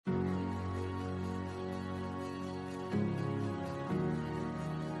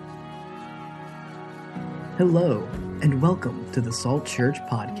Hello, and welcome to the Salt Church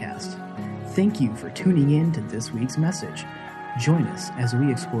Podcast. Thank you for tuning in to this week's message. Join us as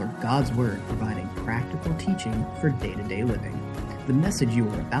we explore God's Word providing practical teaching for day-to-day living. The message you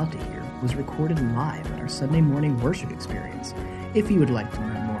are about to hear was recorded live at our Sunday morning worship experience. If you would like to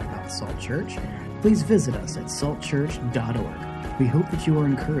learn more about Salt Church, please visit us at saltchurch.org. We hope that you are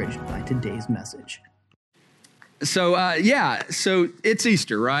encouraged by today's message. So it's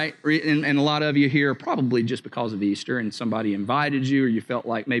Easter, right? And a lot of you here probably just because of Easter and somebody invited you or you felt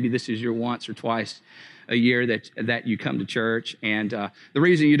like maybe this is your once or twice a year that you come to church. And the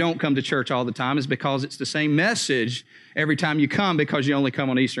reason you don't come to church all the time is because it's the same message every time you come because you only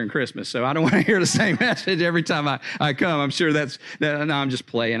come on Easter and Christmas. So I don't want to hear the same message every time I come. I'm sure no, I'm just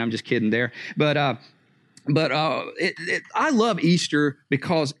playing. I'm just kidding there. But I love Easter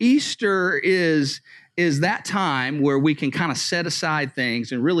because Easter is that time where we can kind of set aside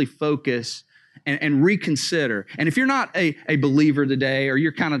things and really focus and reconsider. And if you're not a believer today, or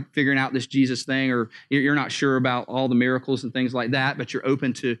you're kind of figuring out this Jesus thing, or you're not sure about all the miracles and things like that, but you're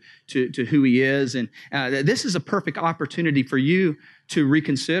open to who he is, and this is a perfect opportunity for you to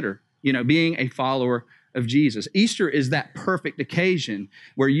reconsider, being a follower of Jesus. Easter is that perfect occasion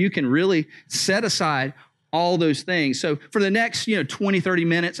where you can really set aside all those things. So for the next, 20, 30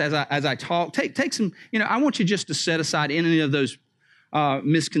 minutes as I talk, take some, I want you just to set aside any of those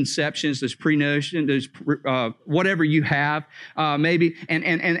misconceptions, those pre-notions, those whatever you have, maybe,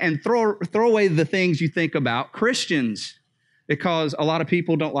 and throw away the things you think about Christians, because a lot of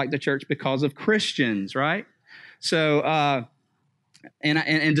people don't like the church because of Christians, right? So,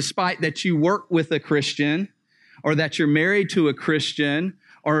 and despite that you work with a Christian, or that you're married to a Christian,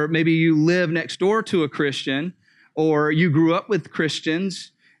 or maybe you live next door to a Christian, or you grew up with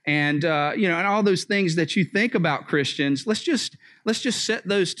Christians, and and all those things that you think about Christians. Let's just set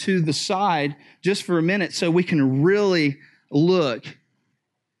those to the side just for a minute, so we can really look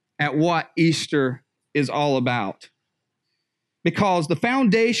at what Easter is all about. Because the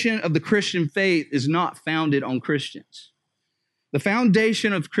foundation of the Christian faith is not founded on Christians. The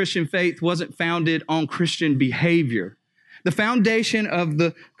foundation of Christian faith wasn't founded on Christian behavior. The foundation of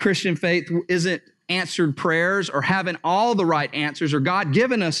the Christian faith isn't answered prayers or having all the right answers or God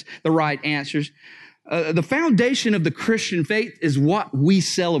giving us the right answers. The foundation of the Christian faith is what we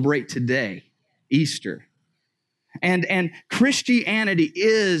celebrate today, Easter. And Christianity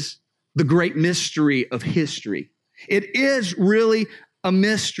is the great mystery of history. It is really a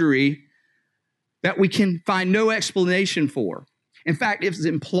mystery that we can find no explanation for. In fact, it's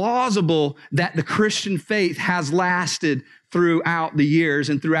implausible that the Christian faith has lasted throughout the years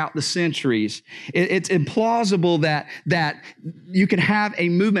and throughout the centuries. It's implausible that you can have a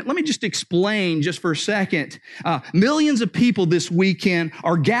movement. Let me just explain just for a second. Millions of people this weekend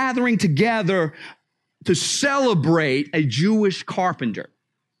are gathering together to celebrate a Jewish carpenter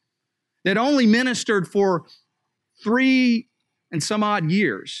that only ministered for 3 and some odd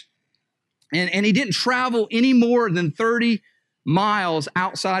years. And he didn't travel any more than 30 miles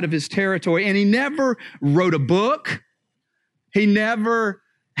outside of his territory. And he never wrote a book. He never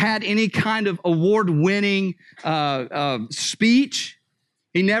had any kind of award-winning speech.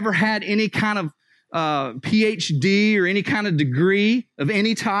 He never had any kind of PhD or any kind of degree of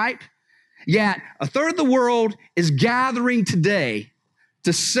any type. Yet a third of the world is gathering today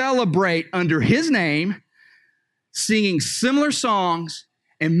to celebrate under his name, singing similar songs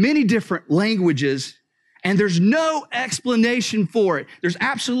in many different languages. And there's no explanation for it. There's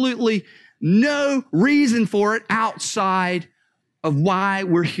absolutely no reason for it outside of why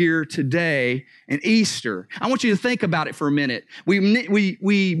we're here today in Easter. I want you to think about it for a minute.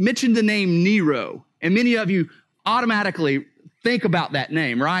 We mentioned the name Nero, and many of you automatically think about that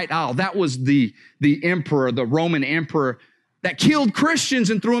name, right? Oh, that was the emperor, the Roman emperor that killed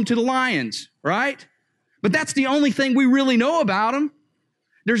Christians and threw them to the lions, right? But that's the only thing we really know about him.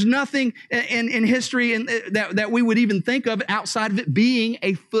 There's nothing in history that we would even think of outside of it being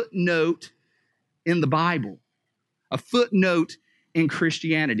a footnote in the Bible, a footnote in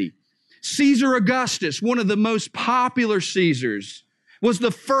Christianity. Caesar Augustus, one of the most popular Caesars, was the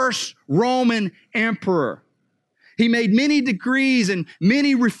first Roman emperor. He made many decrees and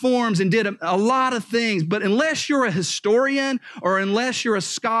many reforms and did a lot of things, but unless you're a historian or unless you're a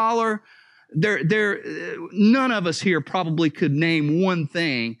scholar, none of us here probably could name one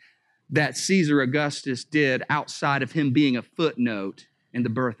thing that Caesar Augustus did outside of him being a footnote in the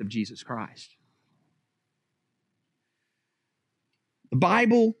birth of Jesus Christ. The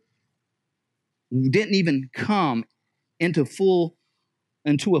Bible didn't even come into a full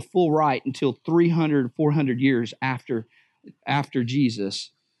right until 300, 400 years after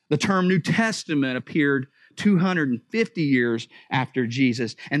Jesus. The term New Testament appeared 250 years after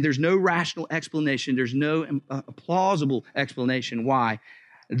Jesus. And there's no rational explanation. There's no plausible explanation why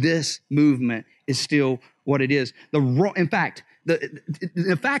this movement is still what it is. In fact,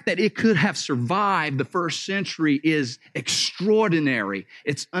 the fact that it could have survived the first century is extraordinary.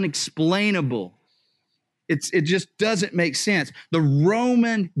 It's unexplainable. It just doesn't make sense. The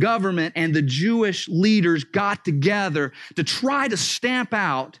Roman government and the Jewish leaders got together to try to stamp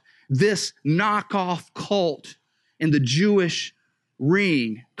out this knockoff cult in the Jewish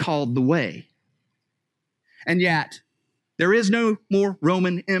ring called the Way. And yet, there is no more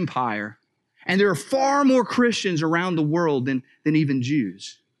Roman Empire, and there are far more Christians around the world than even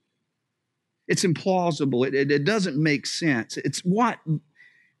Jews. It's implausible. It doesn't make sense. It's what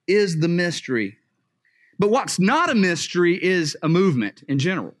is the mystery. But what's not a mystery is a movement in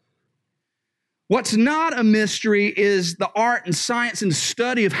general. What's not a mystery is the art and science and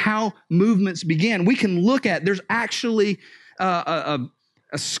study of how movements began. We can look at, there's actually a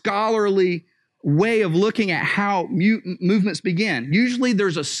scholarly way of looking at how movements begin. Usually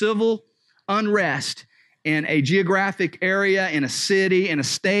there's a civil unrest in a geographic area, in a city, in a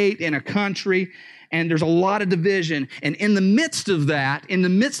state, in a country, and there's a lot of division. And in the midst of that,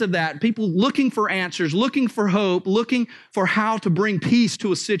 people looking for answers, looking for hope, looking for how to bring peace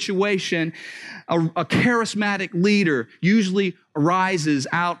to a situation, a charismatic leader usually arises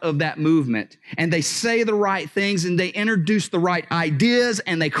out of that movement. And they say the right things, and they introduce the right ideas,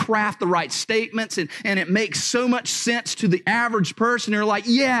 and they craft the right statements, and it makes so much sense to the average person. They're like,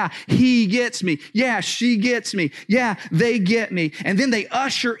 yeah, he gets me. Yeah, she gets me. Yeah, they get me. And then they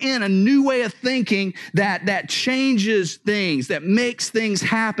usher in a new way of thinking that changes things, that makes things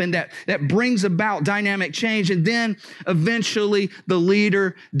happen, that brings about dynamic change. And then eventually the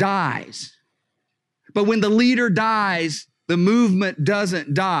leader dies. But when the leader dies, the movement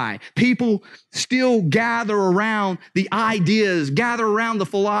doesn't die. People still gather around the ideas, gather around the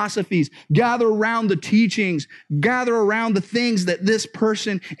philosophies, gather around the teachings, gather around the things that this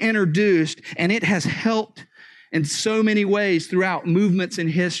person introduced. And it has helped in so many ways throughout movements in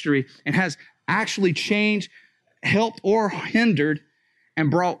history, and has actually changed, helped, or hindered,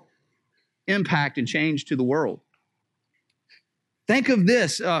 and brought impact and change to the world. Think of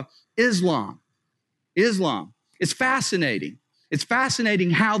this, Islam. It's fascinating. It's fascinating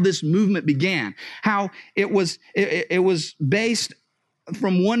how this movement began, how it was based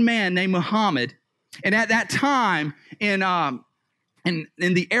from one man named Muhammad. And at that time, in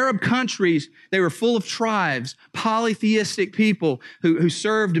the Arab countries, they were full of tribes, polytheistic people who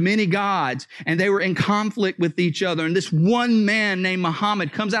served many gods, and they were in conflict with each other. And this one man named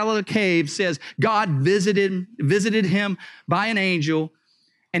Muhammad comes out of the cave, says God visited him by an angel,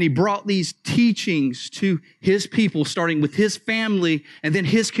 and he brought these teachings to his people, starting with his family and then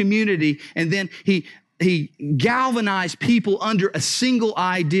his community. And then he galvanized people under a single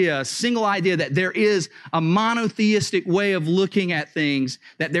idea that there is a monotheistic way of looking at things,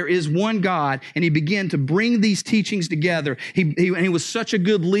 that there is one God. And he began to bring these teachings together. He was such a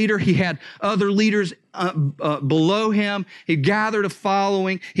good leader. He had other leaders below him. He gathered a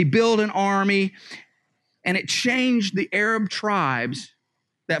following. He built an army. And it changed the Arab tribes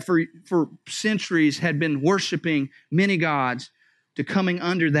that for centuries had been worshiping many gods to coming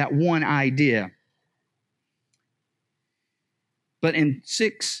under that one idea. But in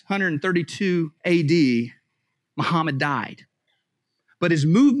 632 AD, Muhammad died. But his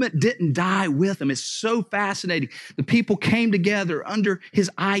movement didn't die with him. It's so fascinating. The people came together under his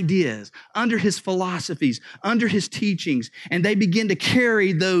ideas, under his philosophies, under his teachings, and they began to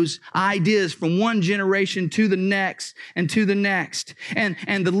carry those ideas from one generation to the next and to the next. And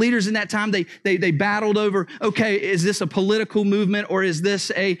the leaders in that time, they battled over, okay, is this a political movement, or is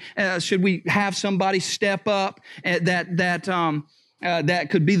this should we have somebody step up that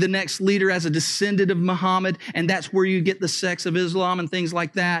could be the next leader as a descendant of Muhammad, and that's where you get the sects of Islam and things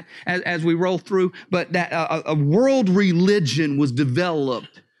like that as we roll through. But that a world religion was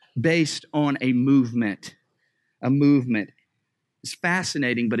developed based on a movement. A movement. It's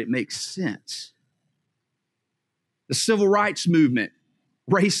fascinating, but it makes sense. The civil rights movement,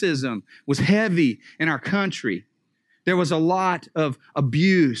 racism, was heavy in our country. There was a lot of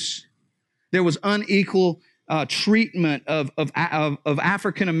abuse. There was unequal treatment of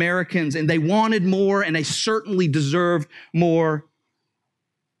African Americans, and they wanted more, and they certainly deserved more.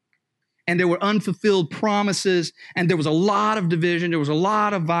 And there were unfulfilled promises, and there was a lot of division, there was a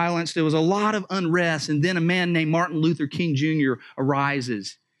lot of violence, there was a lot of unrest. And then a man named Martin Luther King Jr.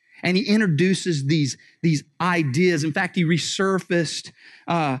 arises, and he introduces these ideas. In fact, he resurfaced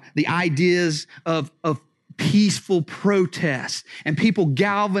the ideas of peaceful protests, and people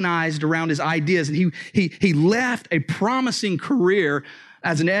galvanized around his ideas. And he left a promising career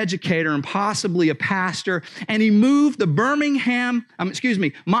as an educator and possibly a pastor, and he moved to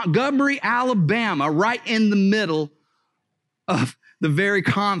Montgomery, Alabama, right in the middle of the very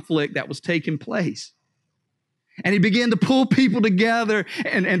conflict that was taking place. And he began to pull people together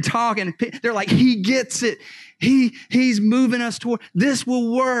and talk, and they're like, he gets it. He's moving us toward, this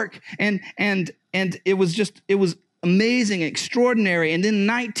will work. And it was amazing, extraordinary. And then in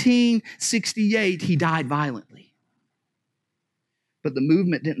 1968, he died violently. But the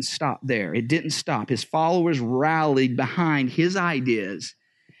movement didn't stop there. It didn't stop. His followers rallied behind his ideas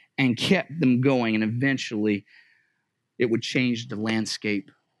and kept them going. And eventually, it would change the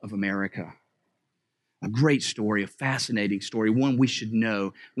landscape of America. A great story, a fascinating story, one we should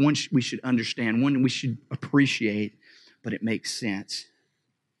know, one we should understand, one we should appreciate, but it makes sense.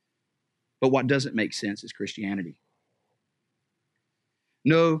 But what doesn't make sense is Christianity.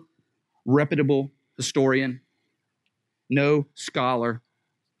 No reputable historian, no scholar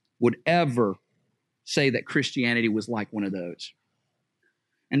would ever say that Christianity was like one of those.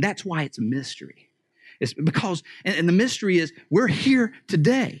 And that's why it's a mystery. It's because, and the mystery is, we're here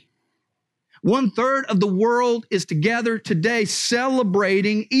today. 1/3 of the world is together today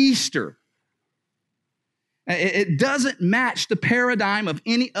celebrating Easter. It doesn't match the paradigm of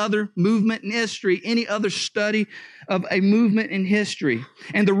any other movement in history, any other study of a movement in history.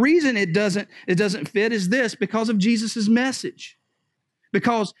 And the reason it doesn't fit is this, because of Jesus' message.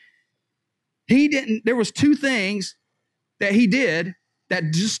 Because there was two things that he did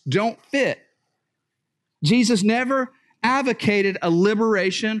that just don't fit. Jesus never advocated a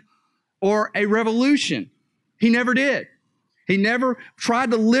liberation or a revolution. He never did. He never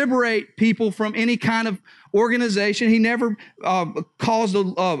tried to liberate people from any kind of organization. He never caused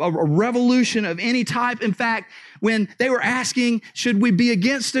a revolution of any type. In fact, when they were asking, should we be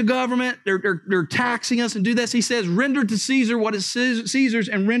against the government? They're taxing us and do this. He says, render to Caesar what is Caesar's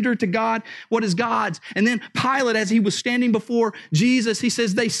and render to God what is God's. And then Pilate, as he was standing before Jesus, he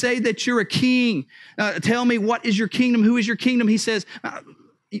says, they say that you're a king. Tell me, what is your kingdom? Who is your kingdom? He says,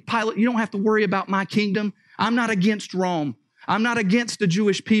 Pilate, you don't have to worry about my kingdom. I'm not against Rome. I'm not against the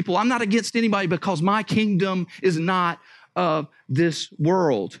Jewish people. I'm not against anybody, because my kingdom is not of this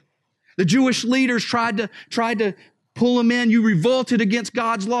world. The Jewish leaders tried to pull him in. You revolted against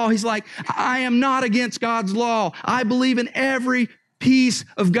God's law. He's like, I am not against God's law. I believe in every piece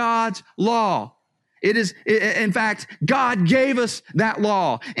of God's law. In fact, God gave us that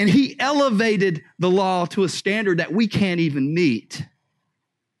law, and he elevated the law to a standard that we can't even meet.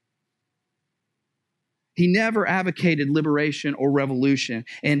 He never advocated liberation or revolution.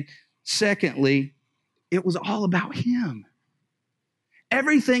 And secondly, it was all about him.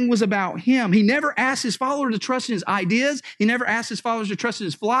 Everything was about him. He never asked his followers to trust in his ideas. He never asked his followers to trust in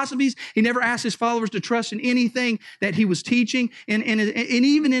his philosophies. He never asked his followers to trust in anything that he was teaching, and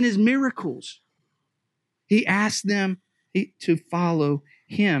even in his miracles. He asked them to follow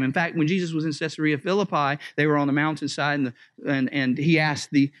him. In fact, when Jesus was in Caesarea Philippi, they were on the mountainside, and he asked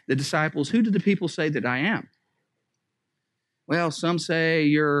the disciples, who do the people say that I am? Well, some say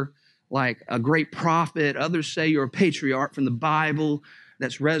you're like a great prophet. Others say you're a patriarch from the Bible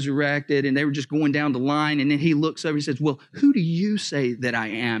that's resurrected. And they were just going down the line. And then he looks over and says, well, who do you say that I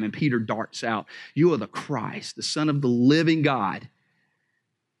am? And Peter darts out, you are the Christ, the Son of the living God.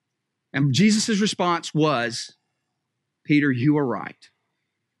 And Jesus' response was, Peter, you are right.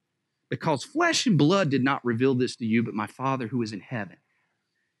 Because flesh and blood did not reveal this to you, but my Father who is in heaven.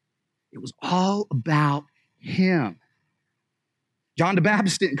 It was all about him. John the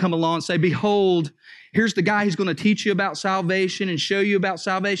Baptist didn't come along and say, behold, here's the guy who's going to teach you about salvation and show you about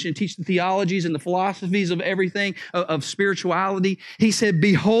salvation and teach the theologies and the philosophies of everything, of spirituality. He said,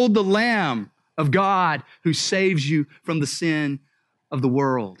 behold the Lamb of God who saves you from the sin of the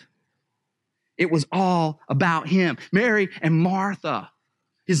world. It was all about him. Mary and Martha,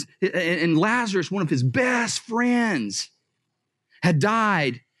 and Lazarus, one of his best friends, had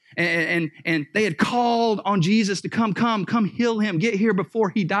died. And they had called on Jesus to come heal him. Get here before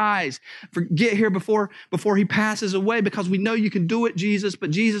he dies. Get here before he passes away, because we know you can do it, Jesus.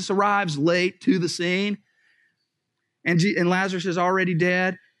 But Jesus arrives late to the scene. And Lazarus is already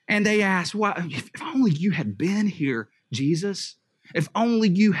dead. And they ask, well, if only you had been here, Jesus. If only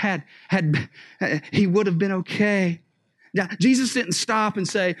you had he would have been okay. Now, Jesus didn't stop and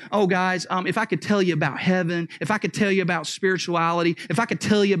say, oh, guys, if I could tell you about heaven, if I could tell you about spirituality, if I could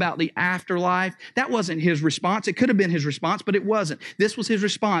tell you about the afterlife. That wasn't his response. It could have been his response, but it wasn't. This was his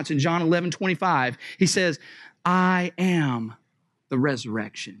response in John 11:25. He says, I am the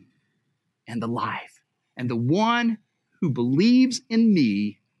resurrection and the life. and the one who believes in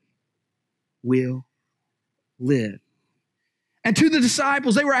me will live. And to the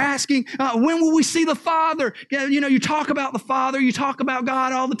disciples, they were asking, when will we see the Father? You talk about the Father, you talk about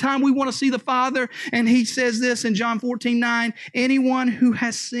God all the time. We want to see the Father. And he says this in John 14:9, anyone who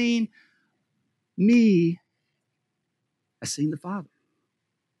has seen me has seen the Father.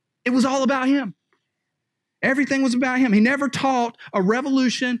 It was all about him. Everything was about him. He never taught a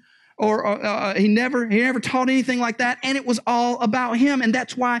revolution or he never taught anything like that. And it was all about him. And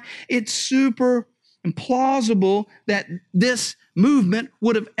that's why it's super implausible that this movement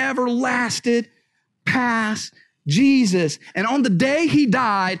would have ever lasted past Jesus. And on the day he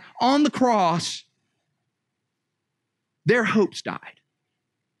died on the cross, their hopes died.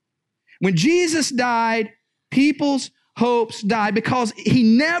 When Jesus died, people's hopes died because he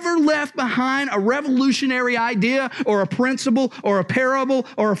never left behind a revolutionary idea or a principle or a parable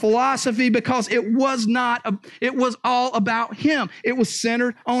or a philosophy, because it was all about him. It was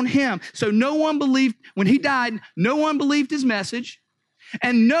centered on him. So no one believed, when he died, no one believed his message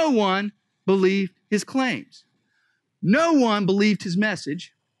and no one believed his claims. No one believed his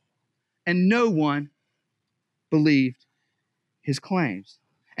message and no one believed his claims.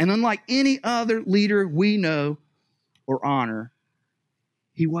 And unlike any other leader we know or honor,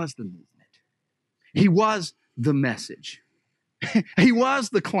 he was the movement. He was the message. He was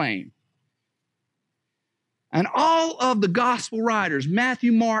the claim. And all of the gospel writers,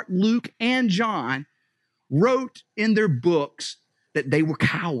 Matthew, Mark, Luke, and John, wrote in their books that they were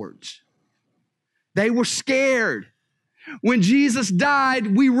cowards. They were scared. When Jesus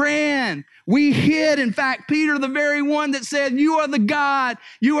died, we ran. We hid. In fact, Peter, the very one that said, you are the God,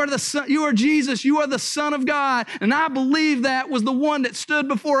 you are the Son, you are Jesus, you are the Son of God. And I believe that was the one that stood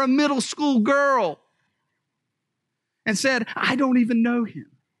before a middle school girl and said, I don't even know him.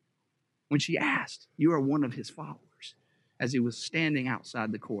 When she asked, you are one of his followers, as he was standing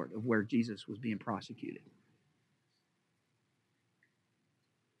outside the court of where Jesus was being prosecuted.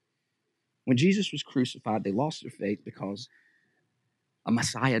 When Jesus was crucified, they lost their faith because a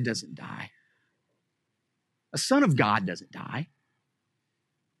Messiah doesn't die. A Son of God doesn't die.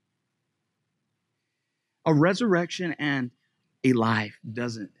 A resurrection and a life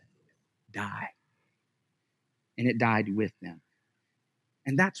doesn't die. And it died with them.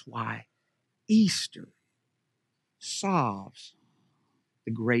 And that's why Easter solves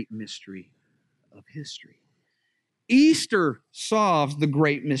the great mystery of history. Easter solves the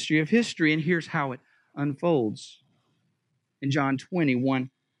great mystery of history, and here's how it unfolds. In John 20:1-8,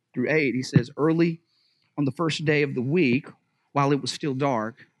 he says, early on the first day of the week, while it was still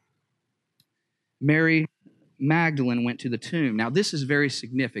dark, Mary Magdalene went to the tomb. Now, this is very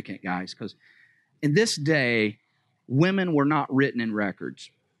significant, guys, because in this day, women were not written in records.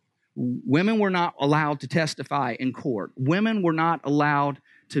 Women were not allowed to testify in court. Women were not allowed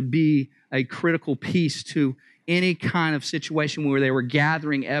to be a critical piece to any kind of situation where they were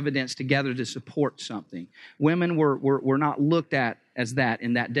gathering evidence together to support something. Women were not looked at as that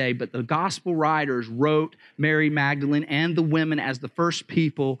in that day, but the gospel writers wrote Mary Magdalene and the women as the first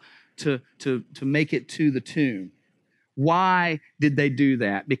people to make it to the tomb. Why did they do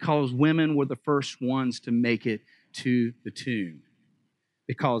that? Because women were the first ones to make it to the tomb.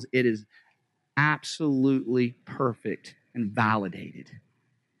 Because it is absolutely perfect and validated.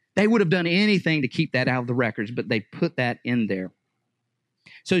 They would have done anything to keep that out of the records, but they put that in there.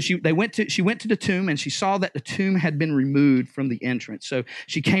 So she went to the tomb, and she saw that the tomb had been removed from the entrance. So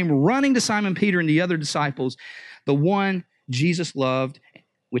she came running to Simon Peter and the other disciples, the one Jesus loved,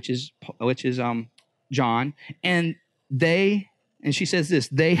 which is John, and she says this,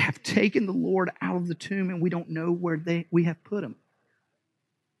 they have taken the Lord out of the tomb, and we don't know where we have put him.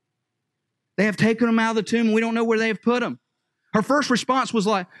 They have taken him out of the tomb, and we don't know where they have put him. Her first response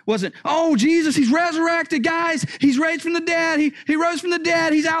wasn't, oh, Jesus, he's resurrected, guys. He's raised from the dead. He rose from the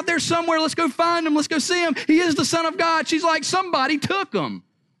dead. He's out there somewhere. Let's go find him. Let's go see him. He is the Son of God. She's like, somebody took him.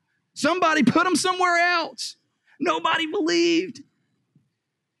 Somebody put him somewhere else. Nobody believed.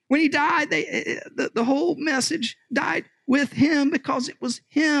 When he died, the whole message died with him because it was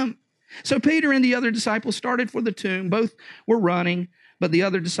him. So Peter and the other disciples started for the tomb. Both were running, but the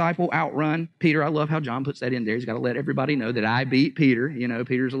other disciple outrun Peter. I love how John puts that in there. He's got to let everybody know that I beat Peter. You know,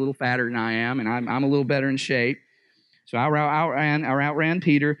 Peter's a little fatter than I am, and I'm a little better in shape. So I outran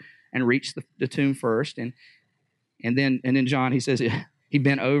Peter and reached the tomb first. And then John, he says, he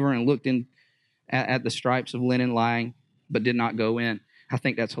bent over and looked in at the stripes of linen lying, but did not go in. I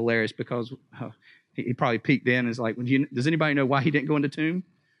think that's hilarious because he probably peeked in and is like, does anybody know why he didn't go in the tomb?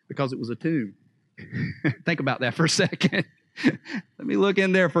 Because it was a tomb. Think about that for a second. Let me look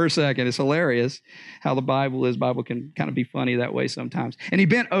in there for a second. It's hilarious how the Bible is. Bible can kind of be funny that way sometimes. And he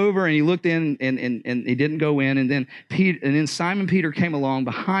bent over and he looked in and he didn't go in. And then Simon Peter came along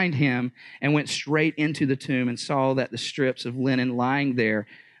behind him and went straight into the tomb and saw that the strips of linen lying there,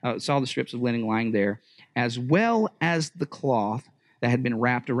 as well as the cloth that had been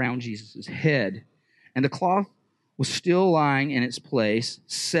wrapped around Jesus' head. And the cloth was still lying in its place,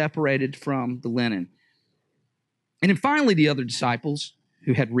 separated from the linen. And then finally, the other disciple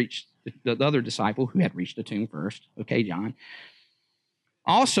who had reached the tomb first, okay, John,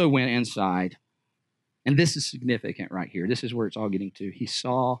 also went inside. And this is significant right here. This is where it's all getting to. He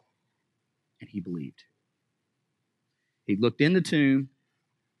saw and he believed. He looked in the tomb,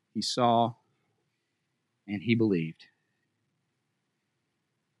 he saw, and he believed.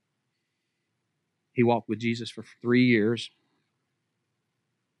 He walked with Jesus for 3 years.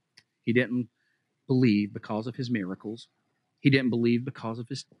 He didn't believe because of his miracles. He didn't believe because of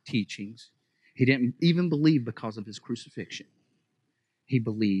his teachings. He didn't even believe because of his crucifixion. He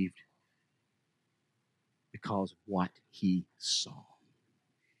believed because of what he saw.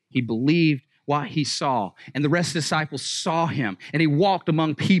 He believed what he saw. And the rest of the disciples saw him. And he walked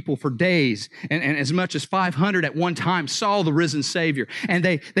among people for days. And as much as 500 at one time saw the risen Savior. And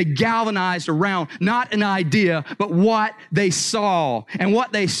they galvanized around not an idea, but what they saw. And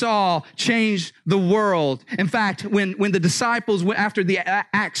what they saw changed the world. In fact, when the disciples went after the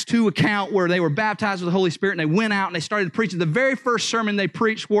Acts 2 account where they were baptized with the Holy Spirit and they went out and they started preaching, the very first sermon they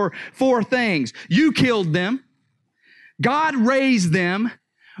preached were 4 things. You killed them. God raised them.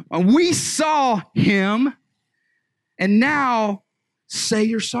 We saw him, and now say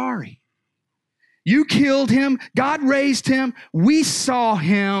you're sorry. You killed him. God raised him. We saw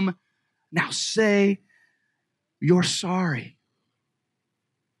him. Now say you're sorry.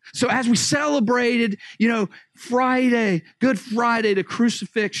 So as we celebrated, Friday, Good Friday, the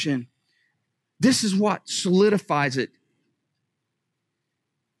crucifixion, this is what solidifies it.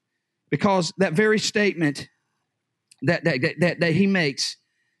 Because that very statement that he makes,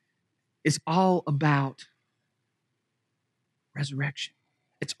 it's all about resurrection.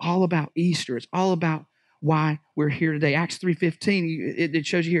 It's all about Easter. It's all about why we're here today. Acts 3:15, it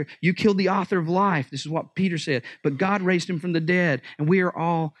shows you here, you killed the author of life. This is what Peter said. But God raised him from the dead, and we are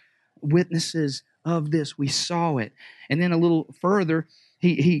all witnesses of this. We saw it. And then a little further,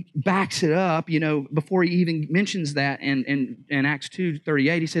 he backs it up, before he even mentions that in Acts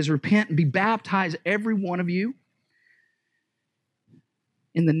 2:38, he says, repent and be baptized, every one of you,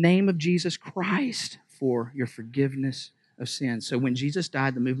 in the name of Jesus Christ for your forgiveness of sins. So when Jesus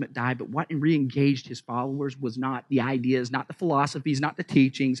died, the movement died, but what re-engaged his followers was not the ideas, not the philosophies, not the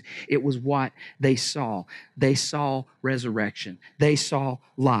teachings. It was what they saw. They saw resurrection. They saw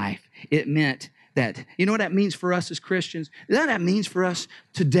life. It meant that, you know what that means for us as Christians? That means for us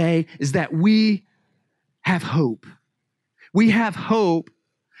today is that we have hope. We have hope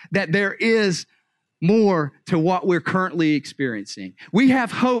that there is more to what we're currently experiencing. We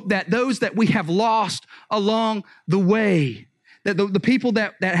have hope that those that we have lost along the way, that the people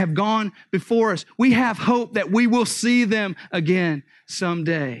that have gone before us, we have hope that we will see them again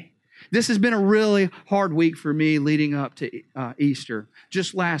someday. This has been a really hard week for me leading up to Easter.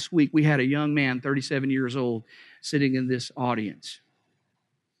 Just last week, we had a young man, 37 years old, sitting in this audience.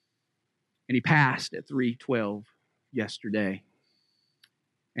 And he passed at 3:12 yesterday.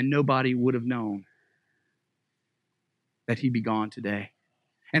 And nobody would have known that he'd be gone today.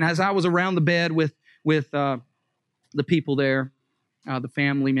 And as I was around the bed with the people there, the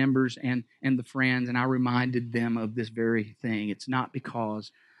family members and the friends, and I reminded them of this very thing. It's not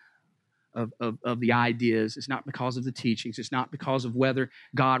because of the ideas. It's not because of the teachings. It's not because of whether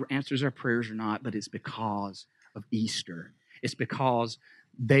God answers our prayers or not, but it's because of Easter. It's because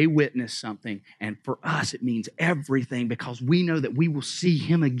they witnessed something, and for us it means everything, because we know that we will see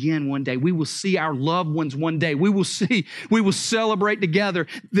him again one day. We will see our loved ones one day. We will celebrate together.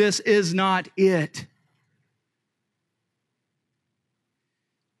 This is not it.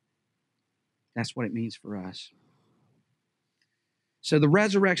 That's what it means for us. So the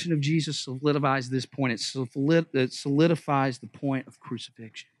resurrection of Jesus solidifies this point. It solidifies the point of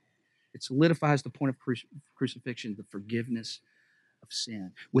crucifixion. It solidifies the point of crucifixion, the forgiveness of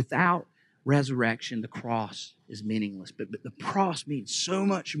sin. Without resurrection, the cross is meaningless. But the cross means so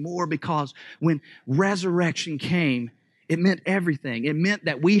much more, because when resurrection came, it meant everything. It meant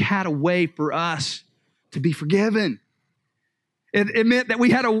that we had a way for us to be forgiven. It meant that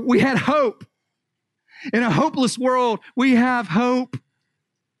we had hope. In a hopeless world, we have hope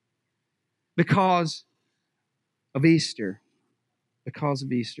because of Easter. Because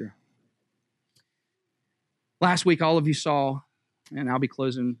of Easter. Last week, all of you saw, and I'll be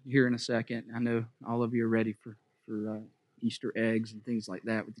closing here in a second. I know all of you are ready for Easter eggs and things like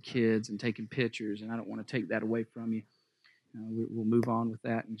that with the kids and taking pictures, and I don't want to take that away from you. We'll move on with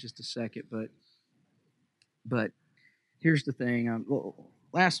that in just a second. But here's the thing.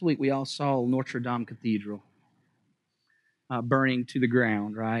 Last week, we all saw Notre Dame Cathedral burning to the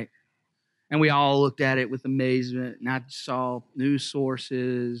ground, right? And we all looked at it with amazement. And I saw news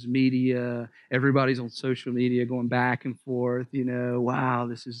sources, media, everybody's on social media going back and forth, wow,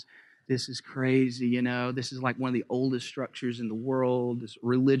 this is crazy, This is like one of the oldest structures in the world, this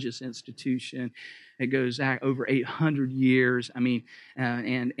religious institution. It goes back over 800 years. I mean,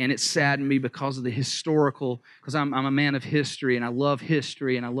 and it saddened me because of the historical, because I'm a man of history, and I love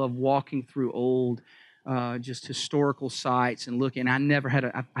history, and I love walking through old just historical sites and looking. I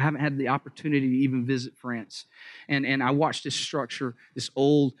haven't had the opportunity to even visit France. And I watched this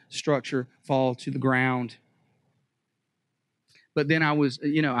old structure fall to the ground. But then I was,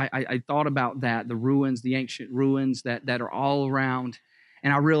 I thought about that, the ruins, the ancient ruins that are all around.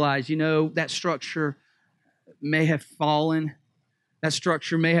 And I realized, that structure may have fallen. That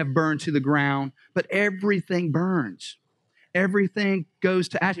structure may have burned to the ground, but everything burns. Everything goes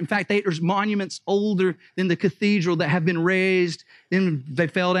to ash. In fact, there's monuments older than the cathedral that have been raised. Then they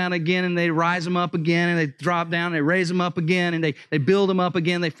fell down again, and they rise them up again, and they drop down, and they raise them up again, and they build them up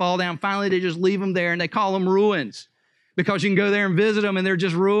again. They fall down. Finally, they just leave them there, and they call them ruins because you can go there and visit them, and they're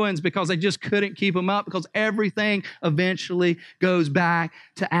just ruins because they just couldn't keep them up because everything eventually goes back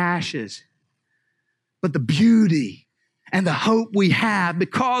to ashes. But the beauty and the hope we have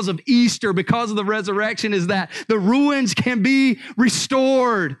because of Easter, because of the resurrection, is that the ruins can be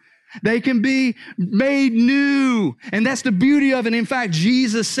restored. They can be made new. And that's the beauty of it. In fact,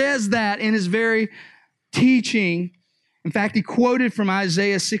 Jesus says that in his very teaching. In fact, he quoted from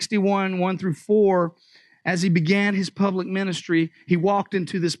Isaiah 61, 1 through 4. As he began his public ministry, he walked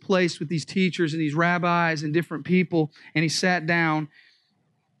into this place with these teachers and these rabbis and different people, and he sat down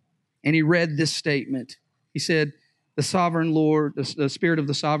and he read this statement. He said, "The sovereign Lord, the Spirit of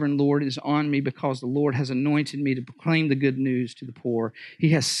the sovereign Lord is on me because the Lord has anointed me to proclaim the good news to the poor. He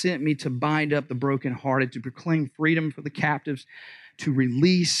has sent me to bind up the brokenhearted, to proclaim freedom for the captives, to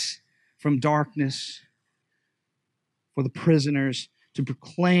release from darkness for the prisoners, to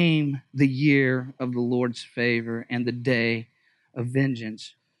proclaim the year of the Lord's favor and the day of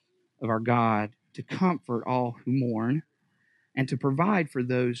vengeance of our God, to comfort all who mourn, and to provide for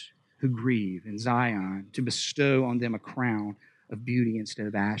those who grieve in Zion, to bestow on them a crown of beauty instead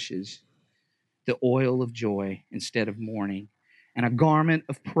of ashes, the oil of joy instead of mourning, and a garment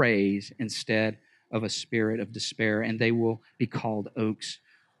of praise instead of a spirit of despair. And they will be called oaks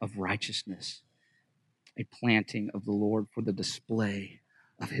of righteousness, a planting of the Lord for the display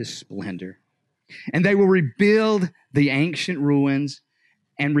of his splendor. And they will rebuild the ancient ruins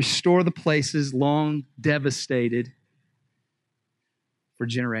and restore the places long devastated for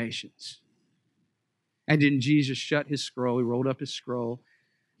generations." And then Jesus shut his scroll. He rolled up his scroll.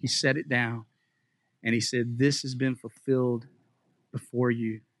 He set it down. And he said, "This has been fulfilled before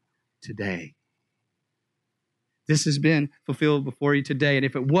you today." This has been fulfilled before you today. And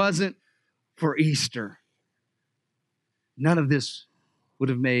if it wasn't for Easter, none of this would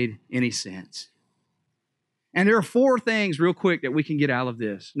have made any sense. And there are 4 things real quick that we can get out of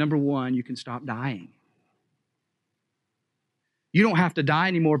this. Number 1, you can stop dying. You don't have to die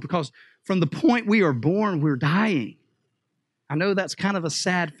anymore because from the point we are born, we're dying. I know that's kind of a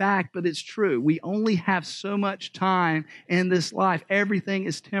sad fact, but it's true. We only have so much time in this life. Everything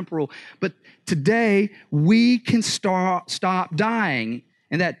is temporal. But today, we can stop dying.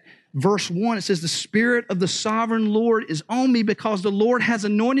 And that verse 1, it says, "The Spirit of the sovereign Lord is on me because the Lord has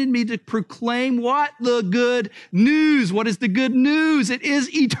anointed me to proclaim" what? The good news. What is the good news? It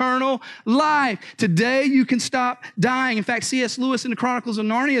is eternal life. Today you can stop dying. In fact, C.S. Lewis in the Chronicles of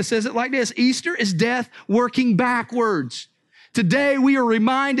Narnia says it like this: Easter is death working backwards. Today we are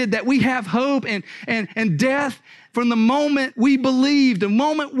reminded that we have hope and death from the moment we believe, the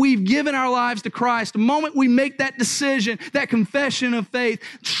moment we've given our lives to Christ, the moment we make that decision, that confession of faith,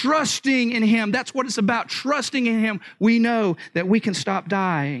 trusting in him. That's what it's about, trusting in him. We know that we can stop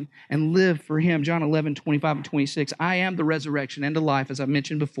dying and live for him. John 11, 25 and 26. "I am the resurrection and the life," as I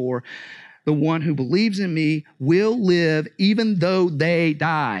mentioned before. "The one who believes in me will live even though they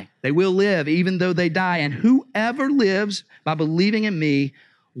die." They will live even though they die. "And whoever lives by believing in me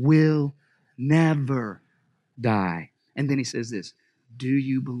will never die." And then he says this: "Do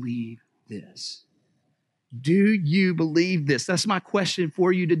you believe this?" Do you believe this? That's my question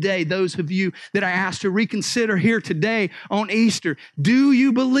for you today. Those of you that I asked to reconsider here today on Easter. Do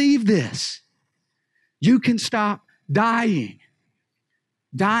you believe this? You can stop dying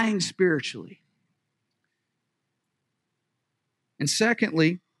spiritually. And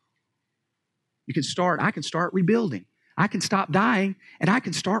secondly, I can start rebuilding. I can stop dying and I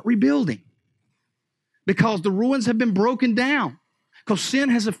can start rebuilding. Because the ruins have been broken down. Because sin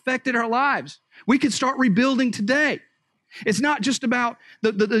has affected our lives. We can start rebuilding today. It's not just about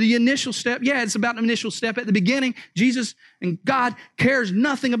the initial step. Yeah, it's about the initial step at the beginning. Jesus and God cares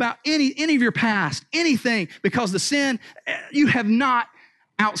nothing about any of your past, anything, because the sin, you have not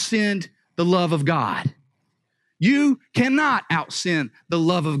outsinned the love of God. You cannot outsin the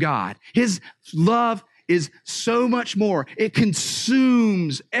love of God. His love is so much more. It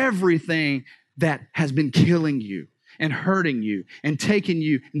consumes everything that has been killing you and hurting you and taking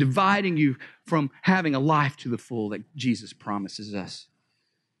you and dividing you from having a life to the full that Jesus promises us.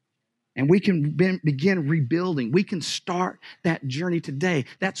 And we can begin rebuilding. We can start that journey today.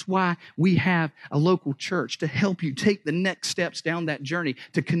 That's why we have a local church to help you take the next steps down that journey,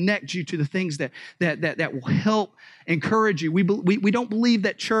 to connect you to the things that will help encourage you. We don't believe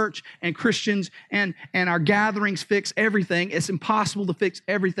that church and Christians and our gatherings fix everything. It's impossible to fix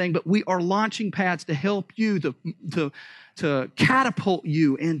everything, but we are launching pads to help you, to catapult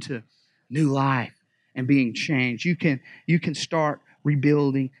you into new life and being changed. You can start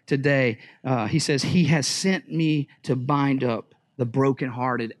rebuilding today. He says, He has sent me to bind up the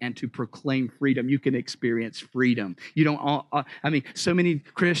brokenhearted and to proclaim freedom. You can experience freedom. You don't, so many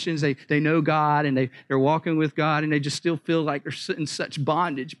Christians, they know God and they're walking with God and they just still feel like they're in such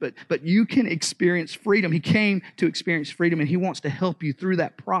bondage, but you can experience freedom. He came to experience freedom and He wants to help you through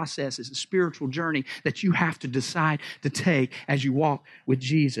that process. It's a spiritual journey that you have to decide to take as you walk with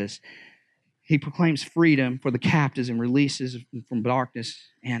Jesus. He proclaims freedom for the captives and releases from darkness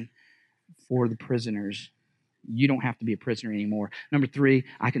and for the prisoners. You don't have to be a prisoner anymore. Number 3,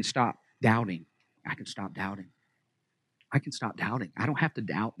 I can stop doubting. I can stop doubting. I can stop doubting. I don't have to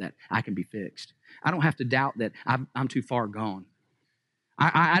doubt that I can be fixed. I don't have to doubt that I'm too far gone.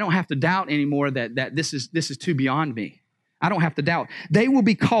 I don't have to doubt anymore that this is too beyond me. I don't have to doubt. They will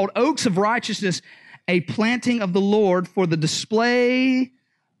be called oaks of righteousness, a planting of the Lord for the display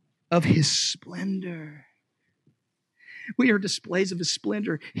of His splendor. We are displays of His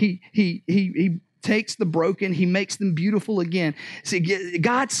splendor. He takes the broken, He makes them beautiful again. See,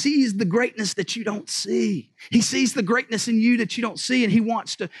 God sees the greatness that you don't see. He sees the greatness in you that you don't see, and He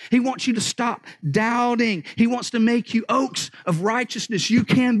wants you to stop doubting. He wants to make you oaks of righteousness. You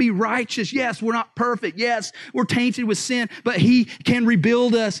can be righteous. Yes, we're not perfect. Yes, we're tainted with sin, but He can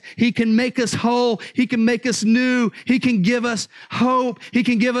rebuild us. He can make us whole. He can make us new. He can give us hope. He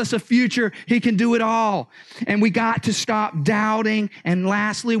can give us a future. He can do it all. And we got to stop doubting. And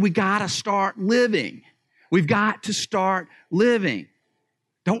lastly, we got to start living. We've got to start living.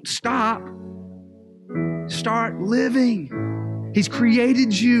 Don't stop. Start living. He's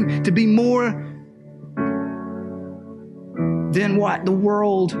created you to be more than what the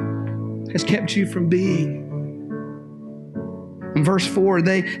world has kept you from being. In verse 4,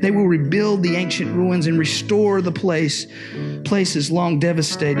 they will rebuild the ancient ruins and restore the places long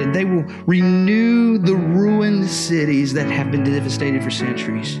devastated. They will renew the ruined cities that have been devastated for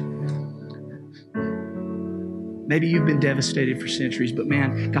centuries. Maybe you've been devastated for centuries, but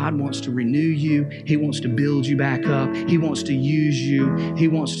man, God wants to renew you. He wants to build you back up. He wants to use you. He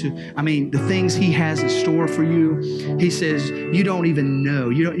wants to, the things He has in store for you, He says, you don't even know.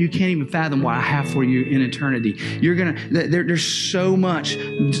 You can't even fathom what I have for you in eternity. There's so much,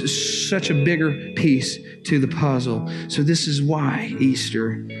 such a bigger piece to the puzzle. So this is why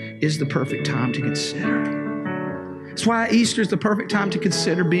Easter is the perfect time to consider. That's why Easter is the perfect time to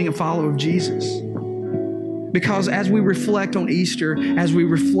consider being a follower of Jesus. Because as we reflect on Easter, as we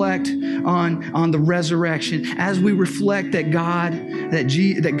reflect on the resurrection, as we reflect that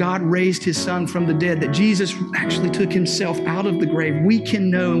God raised His Son from the dead, that Jesus actually took Himself out of the grave, we can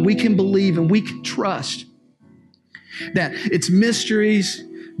know and we can believe and we can trust that it's history's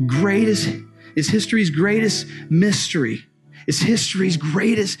greatest mystery. It's history's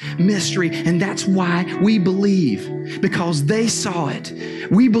greatest mystery, and that's why we believe, because they saw it.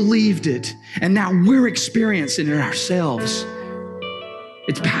 We believed it, and now we're experiencing it ourselves.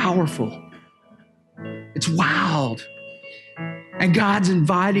 It's powerful. It's wild. And God's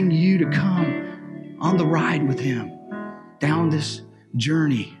inviting you to come on the ride with Him down this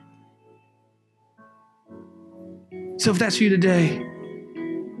journey. So if that's you today,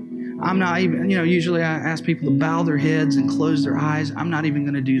 I'm not even, usually I ask people to bow their heads and close their eyes. I'm not even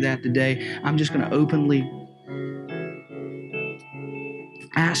going to do that today. I'm just going to openly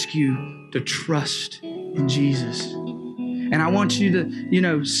ask you to trust in Jesus And I want you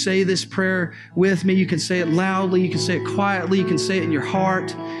to, say this prayer with me. You can say it loudly. You can say it quietly. You can say it in your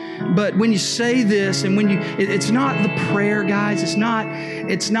heart. But when you say this, and it's not the prayer, guys. It's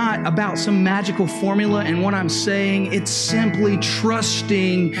not about some magical formula. And what I'm saying, it's simply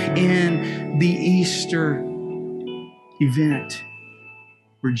trusting in the Easter event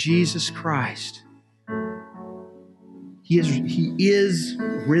where Jesus Christ, He is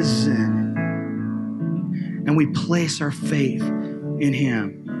risen. And we place our faith in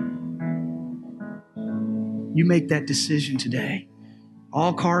Him. You make that decision today.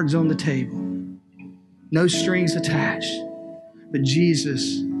 All cards on the table. No strings attached. But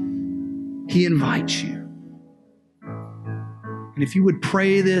Jesus, He invites you. And if you would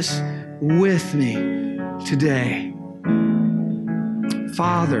pray this with me today.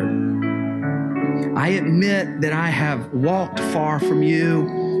 Father, I admit that I have walked far from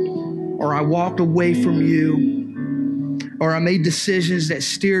you, or I walked away from you, or I made decisions that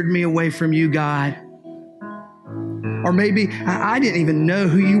steered me away from you, God. Or maybe I didn't even know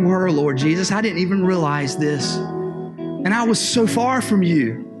who you were, Lord Jesus. I didn't even realize this. And I was so far from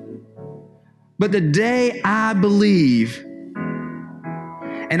you. But the day I believe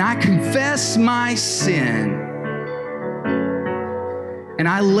and I confess my sin and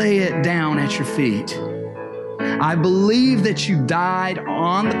I lay it down at your feet, I believe that you died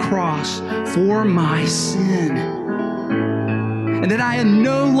on the cross for my sin and that I am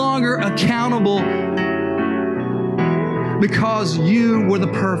no longer accountable because you were the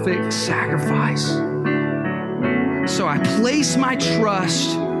perfect sacrifice. So I place my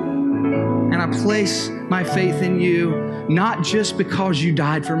trust and I place my faith in you, not just because you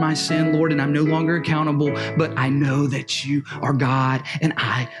died for my sin, Lord, and I'm no longer accountable, but I know that you are God, and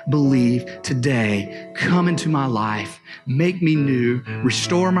I believe today, come into my life, make me new,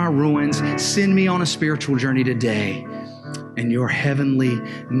 restore my ruins, send me on a spiritual journey today. In your heavenly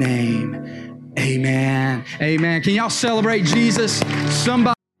name, amen. Amen. Can y'all celebrate Jesus?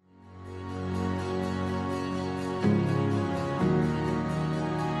 Somebody